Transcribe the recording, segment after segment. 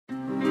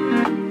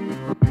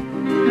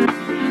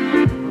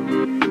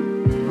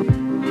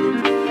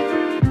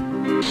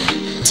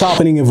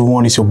happening,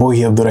 everyone? It's your boy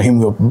here, Abdurrahim.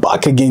 We're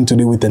back again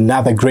today with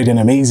another great and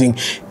amazing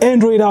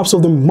Android apps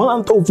of the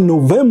month of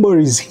November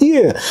is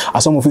here.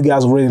 As some of you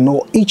guys already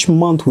know, each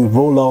month we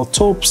roll out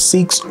top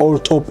 6 or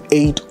top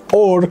 8,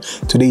 or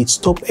today it's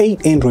top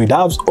 8 Android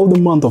apps of the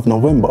month of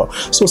November.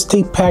 So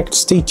stay packed,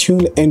 stay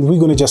tuned, and we're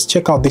gonna just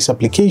check out this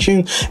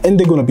application and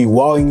they're gonna be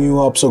wowing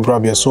you up. So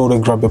grab your soda,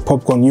 grab your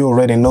popcorn, you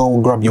already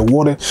know, grab your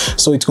water.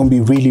 So it's gonna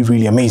be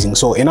really amazing.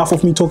 So enough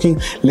of me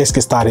talking, let's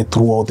get started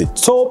through all the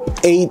top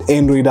 8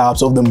 Android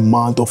apps of the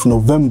month of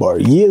November.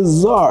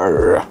 Yes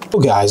sir. So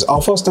guys,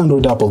 our first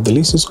Android app of the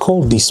list is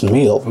called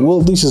Dismail.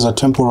 Well, this is a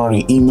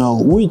temporary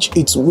email which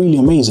it's really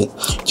amazing.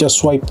 Just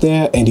swipe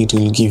there and it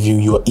will give you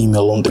your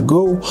email on the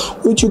go,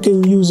 which you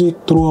can use it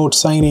throughout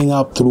signing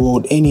up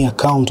throughout any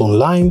account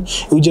online.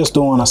 You just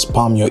don't want to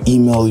spam your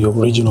email, your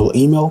original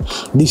email.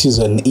 This is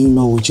an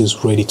email which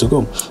is ready to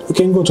go. You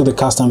can go to the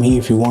custom here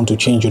if you want to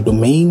change your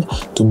domain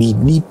to be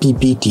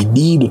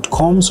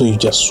bpptd.com. so you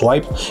just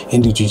swipe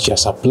and it will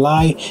just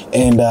apply,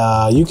 and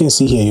you can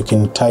see here you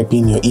can type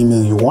in your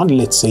email you want.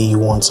 Let's say you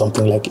want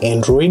something like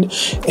Android,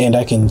 and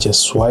I can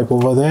just swipe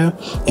over there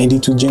and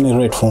it will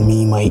generate for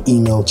me my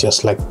email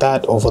just like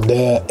that over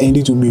there, and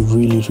it will be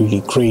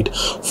really great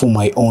for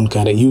my own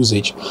kind of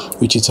usage,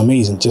 which is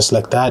amazing. Just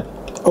like that.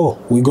 Oh,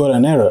 we got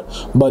an error,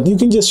 but you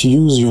can just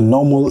use your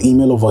normal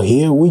email over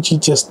here, which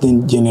it just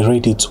then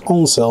generate its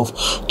own self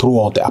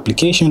throughout the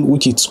application,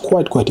 which is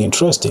quite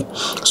interesting.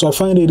 So I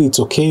find it's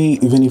okay.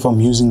 Even if I'm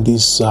using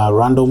these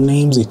random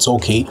names, it's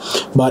okay.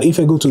 But if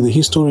I go to the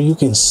history, you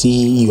can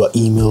see your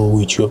email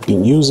which you have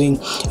been using,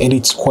 and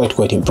it's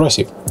quite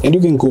impressive. And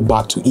you can go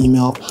back to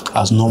email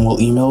as normal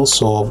email.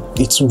 So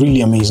it's really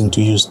amazing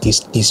to use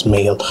this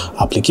mail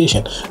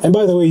application. And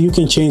by the way, you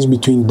can change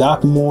between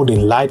dark mode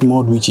and light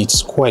mode, which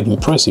is quite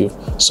impressive.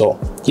 So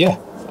yeah.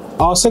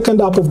 Our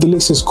second app of the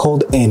list is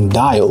called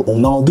Dial.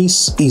 Now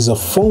this is a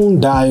phone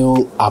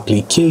dial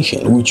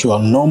application which your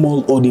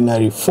normal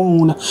ordinary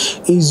phone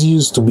is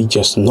used to be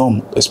just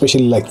normal.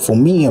 Especially like for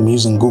me, I'm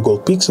using Google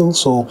Pixel,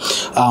 so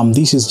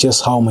this is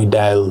just how my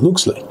dial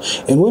looks like.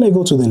 And when I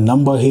go to the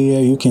number here,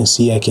 you can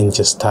see I can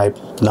just type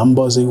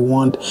numbers I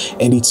want,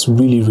 and it's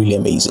really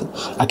amazing.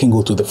 I can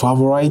go to the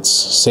favorites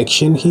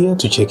section here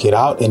to check it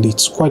out, and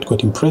it's quite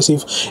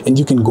impressive. And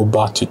you can go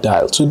back to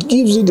dial, so it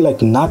gives it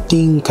like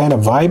nothing kind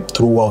of vibe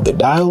throughout the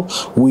dial,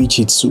 which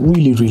it's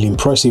really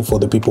impressive for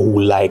the people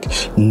who like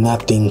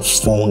nothing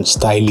phone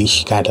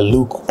stylish kind of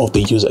look of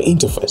the user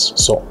interface.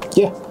 So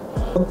yeah.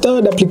 The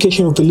third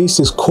application of the list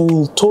is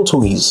called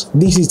Tortoise.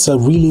 This is a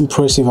really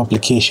impressive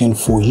application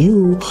for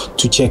you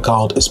to check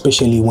out,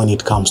 especially when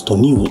it comes to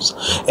news.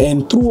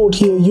 And throughout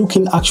here, you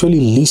can actually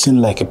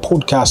listen like a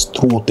podcast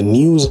throughout the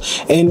news,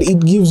 and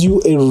it gives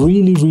you a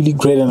really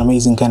great and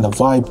amazing kind of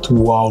vibe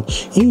throughout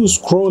you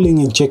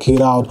scrolling and checking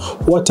it out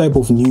what type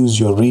of news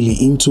you're really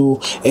into.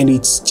 And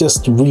it's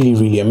just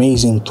really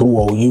amazing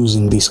throughout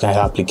using this kind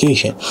of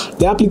application.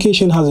 The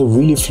application has a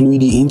really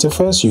fluid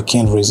interface. You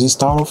can't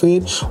resist out of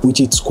it, which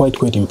is quite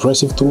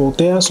impressive throughout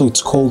there. So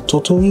it's called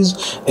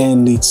Tortoise,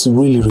 and it's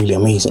really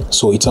amazing.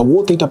 So it's a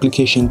worth it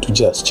application to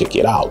just check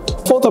it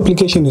out. Fourth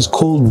application is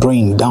called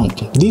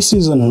Braindump. This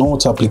is a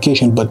notes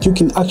application, but you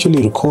can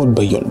actually record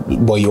by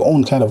your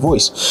own kind of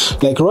voice.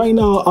 Like right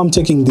now, I'm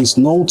taking these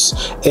notes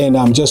and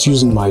I'm just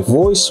using my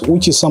voice,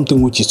 which is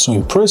something which is so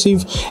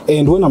impressive.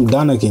 And when I'm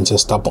done, I can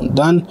just tap on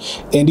done,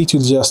 and it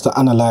will just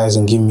analyze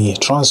and give me a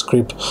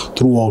transcript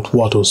throughout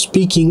what I was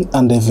speaking,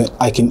 and then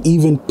I can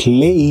even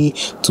play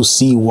to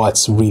see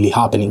what's really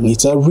happening.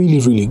 It's a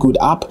really good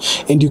app,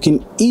 and you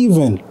can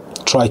even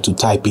try to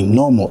type in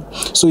normal.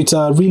 So it's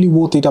a really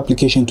worth it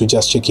application to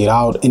just check it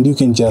out, and you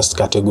can just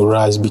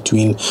categorize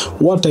between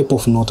what type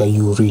of note are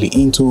you really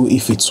into,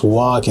 if it's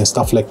work and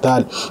stuff like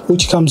that,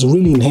 which comes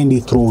really in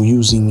handy through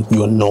using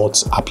your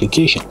notes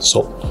application.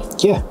 So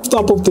yeah.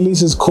 Top of the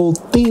list is called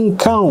Thing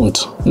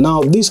Count.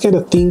 Now this kind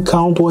of thing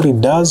count, what it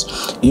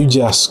does, you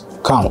just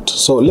count.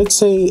 So let's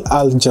say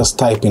I'll just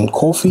type in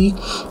coffee,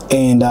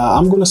 and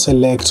I'm gonna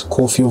select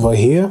coffee over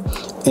here,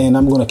 and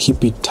I'm gonna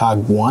keep it tag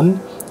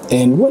 1.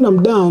 And when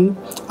I'm done,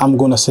 I'm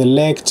gonna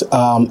select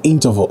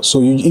interval.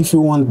 So if you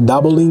want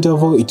double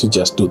interval, it will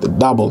just do the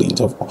double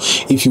interval.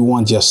 If you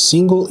want just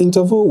single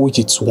interval, which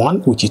it's 1,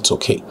 which it's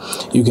okay,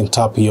 you can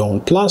tap here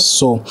on plus.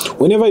 So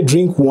whenever I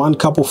drink 1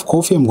 cup of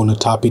coffee, I'm gonna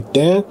tap it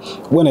there.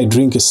 When I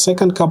drink a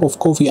second cup of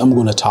coffee, I'm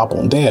gonna tap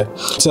on there.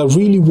 It's a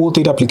really worth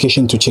it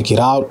application to check it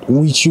out,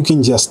 which you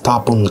can just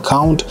tap on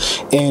count,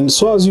 and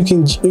so as you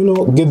can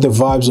get the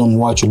vibes on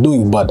what you're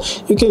doing.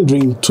 But you can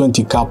drink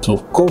 20 cups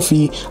of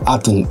coffee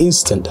at an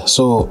instant.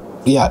 So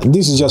yeah,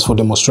 this is just for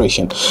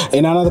demonstration.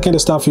 And another kind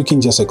of stuff, you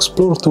can just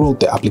explore throughout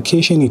the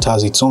application. It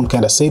has its own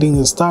kind of settings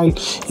and style.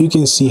 You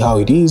can see how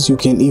it is. You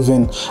can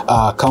even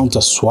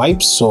counter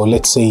swipes. So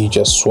let's say you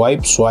just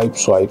swipe.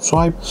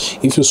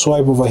 If you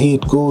swipe over here,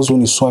 it goes. When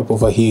you swipe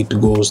over here,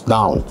 it goes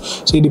down.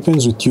 So it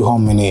depends with you how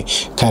many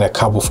kind of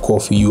cup of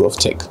coffee you have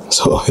taken.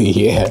 So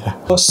yeah.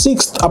 The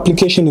sixth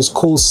application is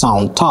called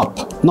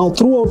SoundTap. Now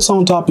throughout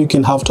SoundTap, you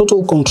can have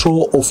total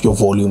control of your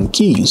volume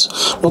keys.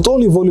 Not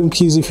only volume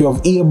keys, if you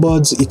have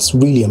earbuds, it's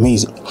just really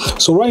amazing.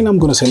 So right now I'm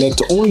going to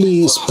select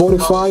only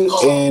Spotify,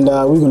 and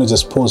we're going to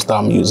just post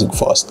our music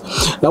first.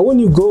 Now when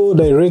you go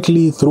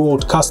directly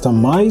throughout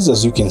customize,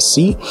 as you can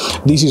see,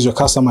 this is your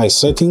customize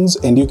settings,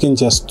 and you can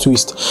just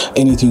twist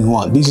anything you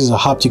want. This is a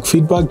haptic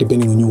feedback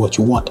depending on what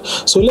you want.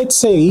 So let's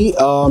say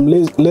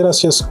let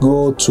us just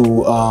go to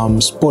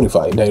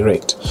Spotify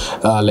direct.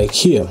 Like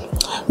here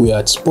we are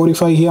at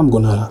Spotify. Here I'm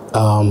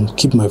gonna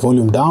keep my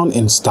volume down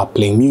and start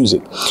playing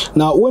music.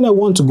 Now when I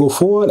want to go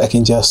forward, I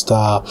can just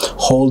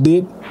hold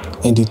it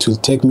and it will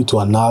take me to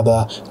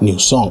another new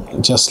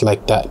song, just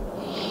like that.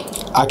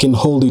 I can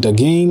hold it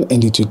again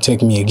and it will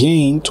take me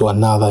again to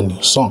another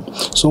new song.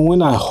 So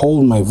when I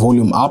hold my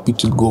volume up,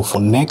 it will go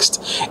for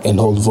next, and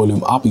hold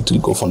volume up, it will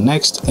go for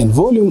next, and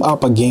volume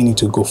up again,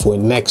 it will go for a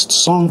next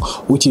song,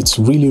 which is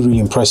really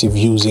impressive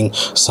using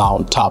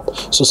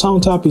SoundTap. So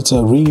SoundTap, it's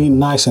a really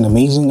nice and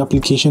amazing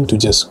application to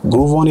just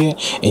groove on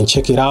it and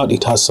check it out.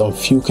 It has some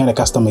few kind of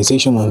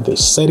customization on the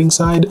setting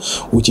side,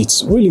 which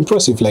is really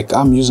impressive. Like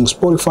I'm using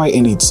Spotify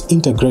and it's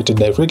integrated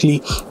directly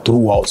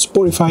throughout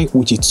Spotify,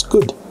 which is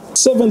good.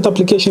 Seventh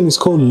application is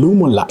called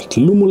Lumolight.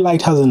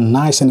 Lumolight has a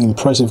nice and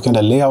impressive kind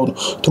of layout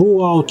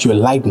throughout your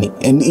lighting,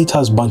 and it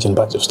has bunch and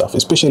bunch of stuff,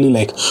 especially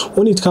like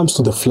when it comes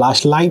to the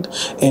flashlight.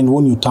 And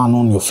when you turn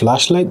on your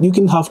flashlight, you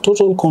can have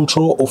total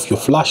control of your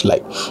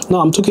flashlight.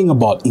 Now I'm talking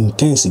about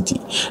intensity.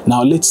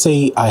 Now let's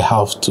say I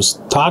have to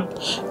start,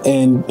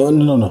 and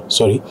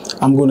sorry,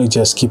 I'm gonna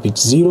just keep it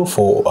 0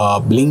 for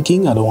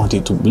blinking. I don't want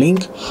it to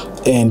blink.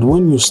 And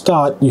when you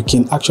start, you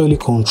can actually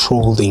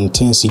control the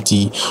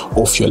intensity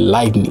of your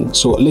lighting.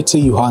 So let's say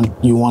you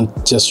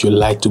want just your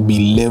light to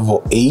be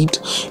level 8,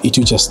 it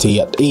will just stay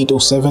at 8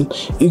 or 7.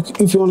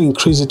 If you want to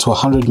increase it to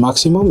 100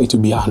 maximum, it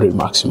will be 100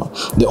 maximum.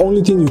 The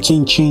only thing, you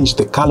can change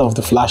the color of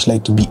the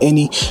flashlight to be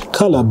any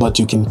color, but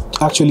you can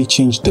actually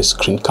change the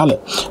screen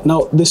color.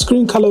 Now the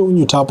screen color, when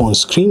you tap on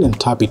screen and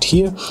tap it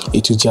here,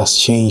 it will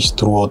just change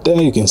throughout there.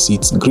 You can see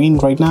it's green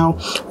right now.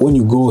 When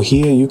you go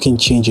here, you can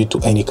change it to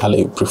any color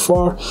you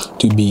prefer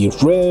to be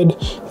red,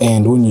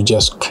 and when you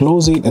just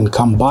close it and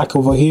come back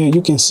over here,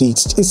 you can see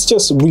it's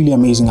just a really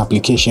amazing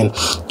application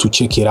to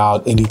check it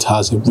out. And it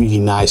has a really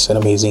nice and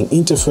amazing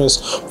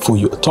interface for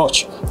your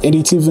touch, and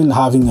it's even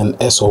having an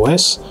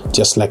SOS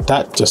just like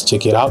that. Just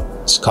check it out.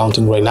 It's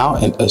counting right now,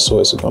 and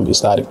SOS is going to be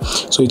starting.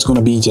 So it's going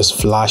to be just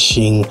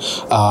flashing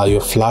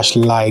your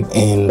flashlight,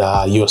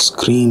 and your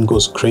screen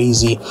goes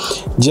crazy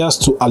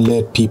just to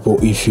alert people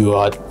if you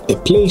are a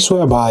place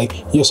whereby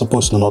you're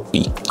supposed to not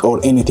be, or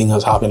anything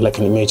has happened like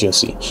an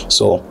emergency.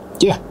 So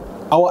yeah.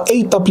 Our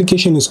 8th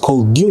application is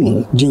called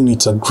Dune. Dune,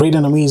 it's a great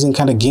and amazing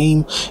kind of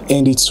game,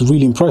 and it's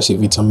really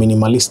impressive. It's a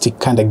minimalistic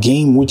kind of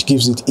game, which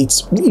gives it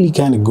its really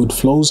kind of good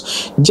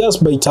flows.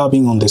 Just by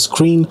tapping on the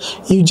screen,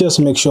 you just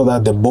make sure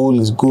that the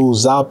ball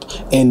goes up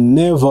and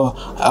never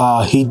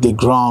hit the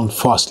ground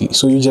firstly.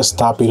 So you just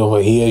tap it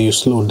over here, you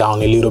slow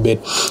down a little bit,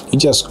 you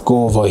just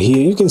go over here.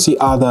 You can see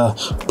other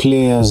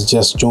players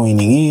just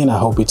joining in. I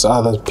hope it's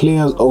other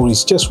players, or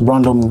it's just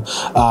random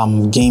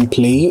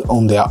gameplay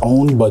on their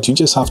own, but you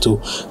just have to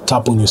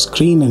tap on your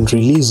screen and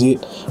release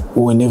it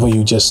whenever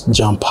you just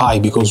jump high,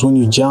 because when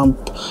you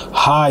jump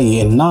high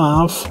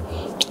enough,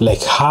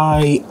 like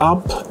high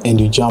up, and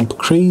you jump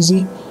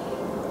crazy,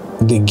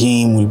 the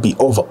game will be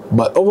over.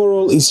 But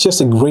overall, it's just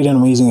a great and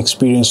amazing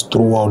experience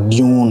throughout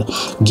Dune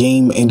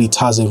game, and it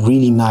has a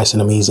really nice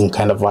and amazing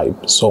kind of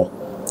vibe. So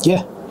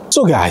yeah.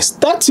 So guys,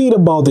 that's it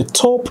about the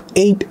top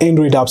 8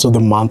 Android apps of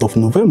the month of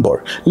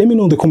November. Let me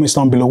know in the comments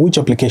down below which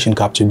application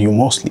captured you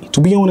mostly.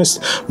 To be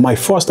honest, my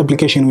first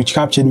application which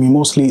captured me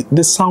mostly,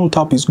 the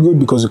SoundTap, is good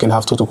because you can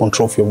have total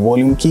control of your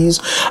volume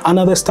keys.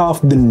 Another stuff,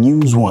 the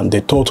news one,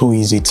 the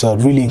Tortoise, it's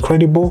really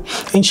incredible.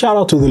 And shout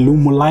out to the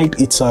Lumolight,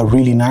 it's a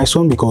really nice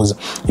one because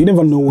you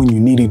never know when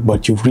you need it,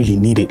 but you really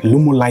need it.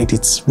 Lumolight,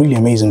 it's really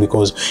amazing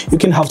because you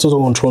can have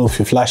total control of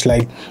your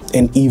flashlight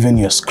and even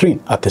your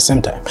screen at the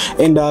same time.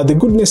 And the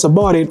goodness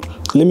about it,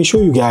 let me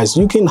show you guys,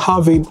 you can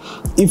have it,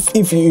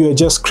 if you're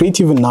just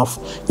creative enough,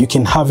 you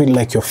can have it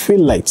like your fill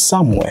light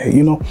somewhere,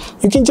 you know.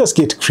 You can just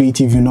get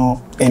creative, you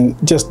know, and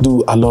just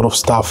do a lot of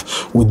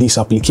stuff with this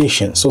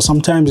application. So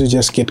sometimes you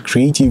just get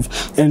creative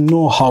and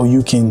know how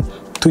you can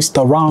twist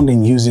around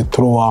and use it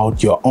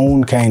throughout your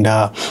own kind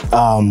of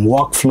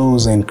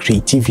workflows and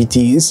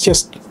creativity. It's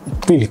just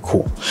really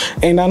cool.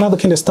 And another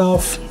kind of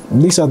stuff,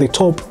 these are the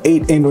top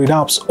 8 Android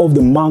apps of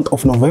the month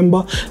of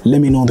November.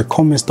 Let me know in the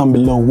comments down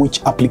below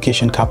which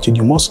application captured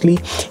you mostly,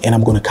 and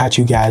I'm going to catch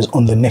you guys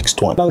on the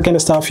next one. Another kind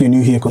of stuff, you're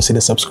new here, consider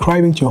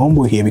subscribing to your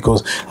homeboy here,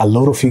 because a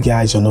lot of you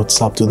guys are not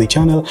subbed to the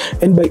channel,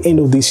 and by end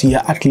of this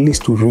year, at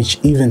least to reach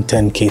even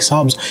 10k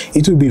subs,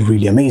 it will be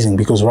really amazing,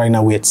 because right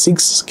now we're at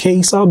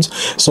 6k subs.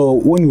 So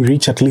when we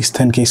reach at least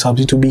 10k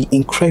subs, it will be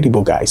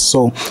incredible, guys.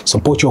 So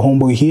support your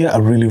homeboy here. I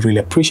really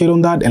appreciate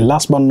on that. And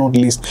last but not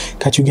least,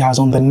 catch you guys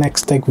on the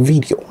next tech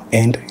video.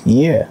 And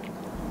yeah.